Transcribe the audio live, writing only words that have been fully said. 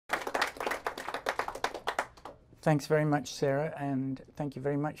Thanks very much, Sarah, and thank you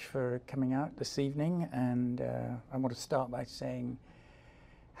very much for coming out this evening. And I want to start by saying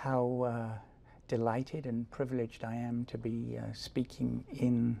how delighted and privileged I am to be speaking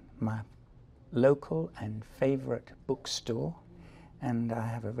in my local and favorite bookstore. And I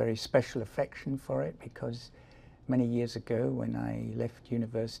have a very special affection for it because many years ago when I left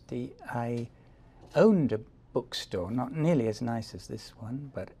university, I owned a bookstore, not nearly as nice as this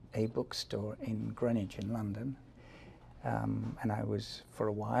one, but a bookstore in Greenwich in London. And I was for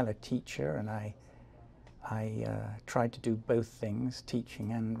a while a teacher, and I tried to do both things,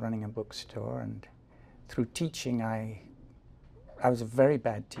 teaching and running a bookstore. And through teaching, I was a very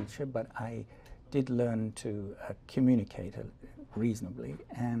bad teacher, but I did learn to communicate reasonably.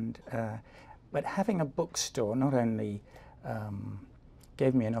 And but having a bookstore not only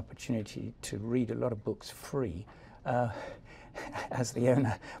gave me an opportunity to read a lot of books free as the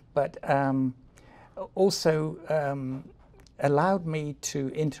owner, but also allowed me to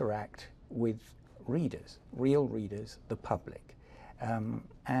interact with readers, real readers, the public.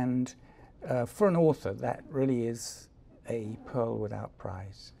 And for an author, that really is a pearl without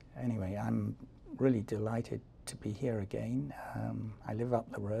price. Anyway, I'm really delighted to be here again. I live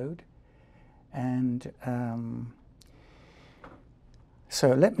up the road. And so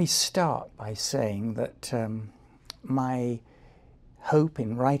let me start by saying that my hope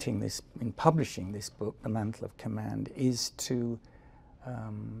in writing this, in publishing this book, The Mantle of Command, is to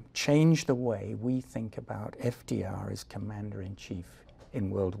change the way we think about FDR as Commander-in-Chief in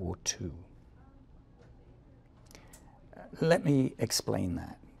World War II. Let me explain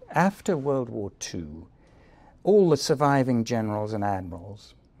that. After World War II, all the surviving generals and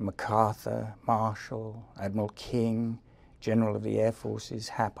admirals, MacArthur, Marshall, Admiral King, General of the Air Forces,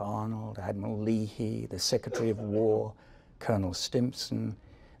 Hap Arnold, Admiral Leahy, the Secretary of War, Colonel Stimson,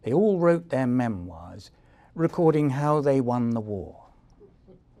 they all wrote their memoirs recording how they won the war,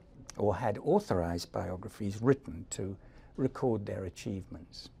 or had authorized biographies written to record their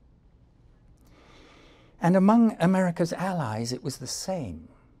achievements. And among America's allies it was the same,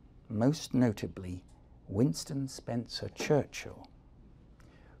 most notably Winston Spencer Churchill,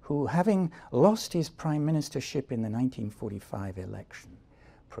 who, having lost his prime ministership in the 1945 election,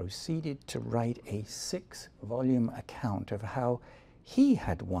 proceeded to write a 6-volume account of how he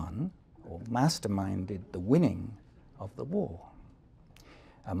had won, or masterminded, the winning of the war.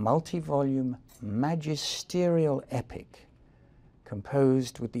 A multi-volume magisterial epic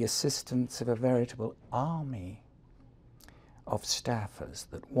composed with the assistance of a veritable army of staffers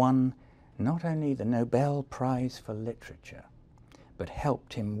that won not only the Nobel Prize for Literature, but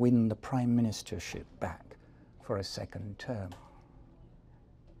helped him win the prime ministership back for a second term.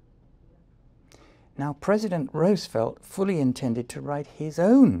 Now, President Roosevelt fully intended to write his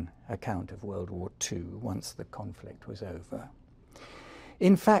own account of World War II once the conflict was over.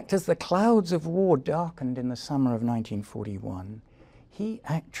 In fact, as the clouds of war darkened in the summer of 1941, he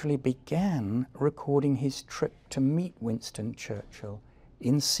actually began recording his trip to meet Winston Churchill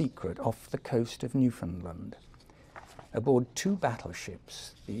in secret off the coast of Newfoundland, aboard 2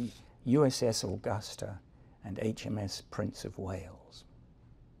 battleships, the USS Augusta and HMS Prince of Wales.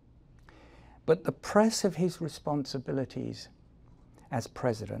 But the press of his responsibilities as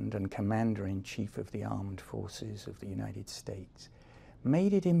President and Commander-in-Chief of the Armed Forces of the United States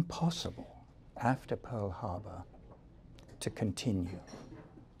made it impossible, after Pearl Harbor, to continue.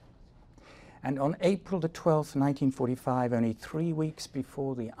 And on April the 12th, 1945, only 3 weeks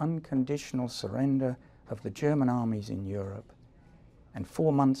before the unconditional surrender of the German armies in Europe, and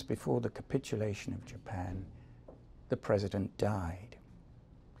 4 months before the capitulation of Japan, the President died.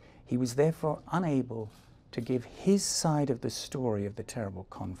 He was therefore unable to give his side of the story of the terrible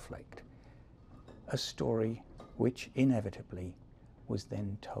conflict, a story which inevitably was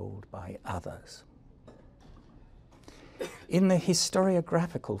then told by others. In the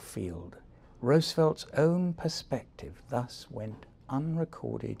historiographical field, Roosevelt's own perspective thus went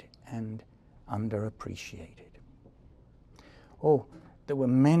unrecorded and underappreciated. Oh, there were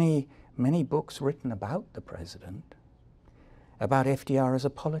many, many books written about the President, about FDR as a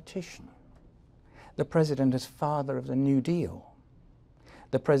politician, the President as father of the New Deal,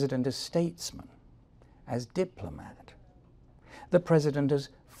 the President as statesman, as diplomat, the President as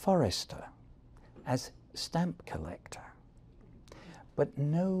forester, as stamp collector. But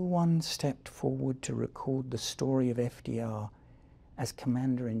no one stepped forward to record the story of FDR as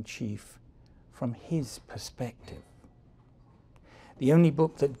Commander-in-Chief from his perspective. The only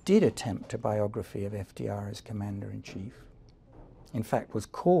book that did attempt a biography of FDR as Commander-in-Chief, in fact was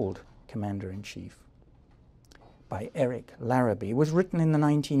called Commander-in-Chief, by Eric Larrabee, was written in the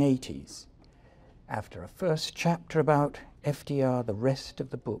 1980s After a first chapter about FDR, the rest of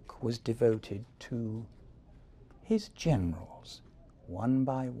the book was devoted to his generals, one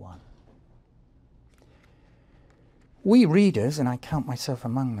by one. We readers, and I count myself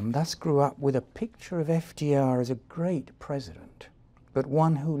among them, thus grew up with a picture of FDR as a great president, but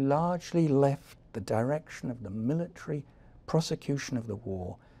one who largely left the direction of the military prosecution of the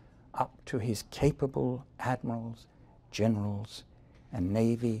war up to his capable admirals, generals, and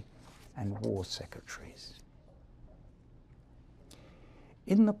navy and war secretaries.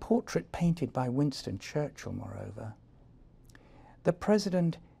 In the portrait painted by Winston Churchill, moreover, the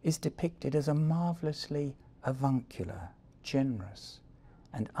president is depicted as a marvelously avuncular, generous,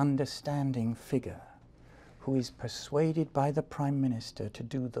 and understanding figure who is persuaded by the Prime Minister to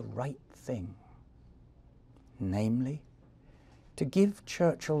do the right thing, namely, to give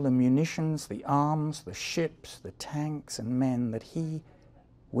Churchill the munitions, the arms, the ships, the tanks and men that he,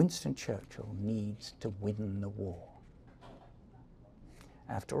 Winston Churchill, needs to win the war.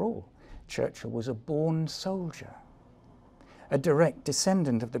 After all, Churchill was a born soldier, a direct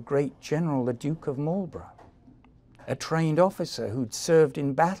descendant of the great general, the Duke of Marlborough, a trained officer who'd served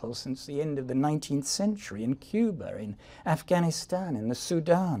in battle since the end of the 19th century in Cuba, in Afghanistan, in the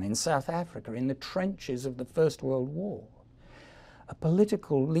Sudan, in South Africa, in the trenches of the First World War. A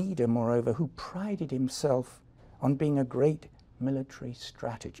political leader, moreover, who prided himself on being a great military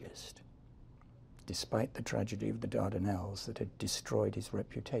strategist, despite the tragedy of the Dardanelles that had destroyed his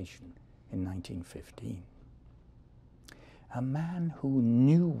reputation in 1915. A man who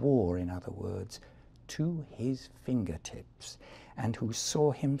knew war, in other words, to his fingertips, and who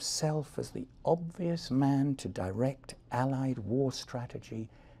saw himself as the obvious man to direct Allied war strategy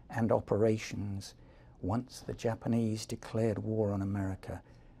and operations once the Japanese declared war on America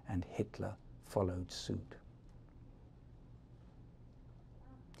and Hitler followed suit.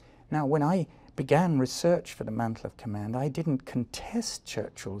 Now, when I began research for the Mantle of Command, I didn't contest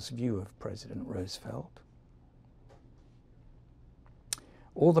Churchill's view of President Roosevelt.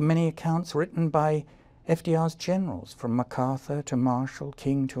 All the many accounts written by FDR's generals, from MacArthur to Marshall,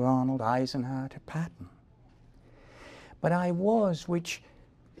 King to Arnold, Eisenhower to Patton. But I was, which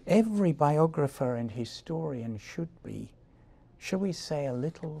every biographer and historian should be, shall we say, a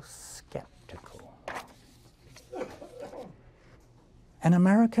little skeptical. An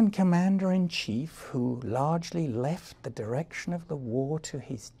American commander-in-chief who largely left the direction of the war to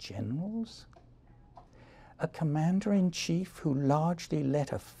his generals? A commander-in-chief who largely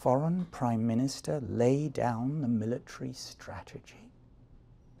let a foreign prime minister lay down the military strategy?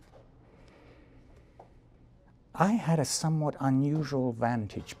 I had a somewhat unusual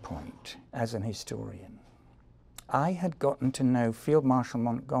vantage point as an historian. I had gotten to know Field Marshal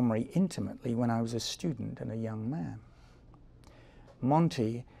Montgomery intimately when I was a student and a young man.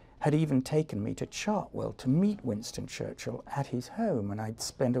 Monty had even taken me to Chartwell to meet Winston Churchill at his home, and I'd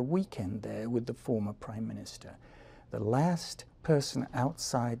spent a weekend there with the former Prime Minister, the last person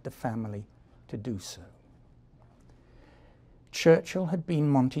outside the family to do so. Churchill had been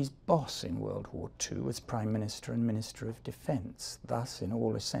Monty's boss in World War II as Prime Minister and Minister of Defence, thus, in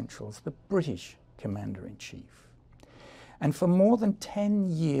all essentials, the British Commander-in-Chief. And for more than 10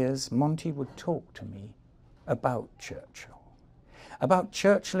 years, Monty would talk to me about Churchill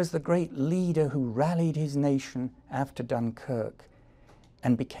as the great leader who rallied his nation after Dunkirk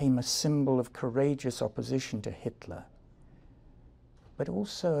and became a symbol of courageous opposition to Hitler, but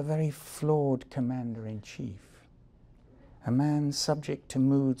also a very flawed commander-in-chief, a man subject to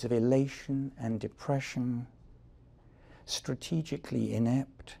moods of elation and depression, strategically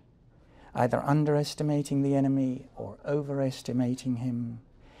inept, either underestimating the enemy or overestimating him,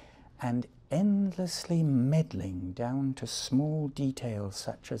 and endlessly meddling down to small details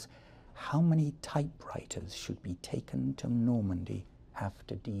such as how many typewriters should be taken to Normandy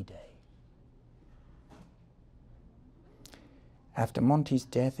after D-Day. After Monty's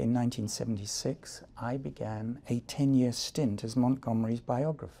death in 1976, I began a 10-year stint as Montgomery's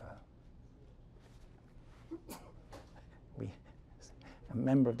biographer. A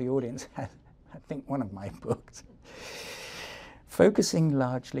member of the audience had, I think, one of my books, focusing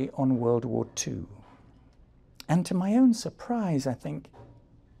largely on World War II. And to my own surprise, I think,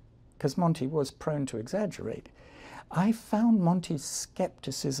 because Monty was prone to exaggerate, I found Monty's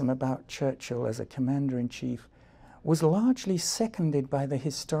skepticism about Churchill as a commander-in-chief was largely seconded by the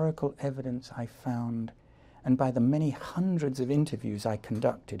historical evidence I found and by the many hundreds of interviews I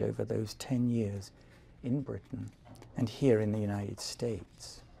conducted over those 10 years in Britain and here in the United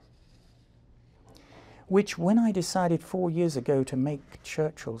States. Which, when I decided 4 years ago to make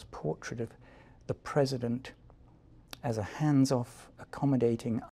Churchill's portrait of the president as a hands-off, accommodating,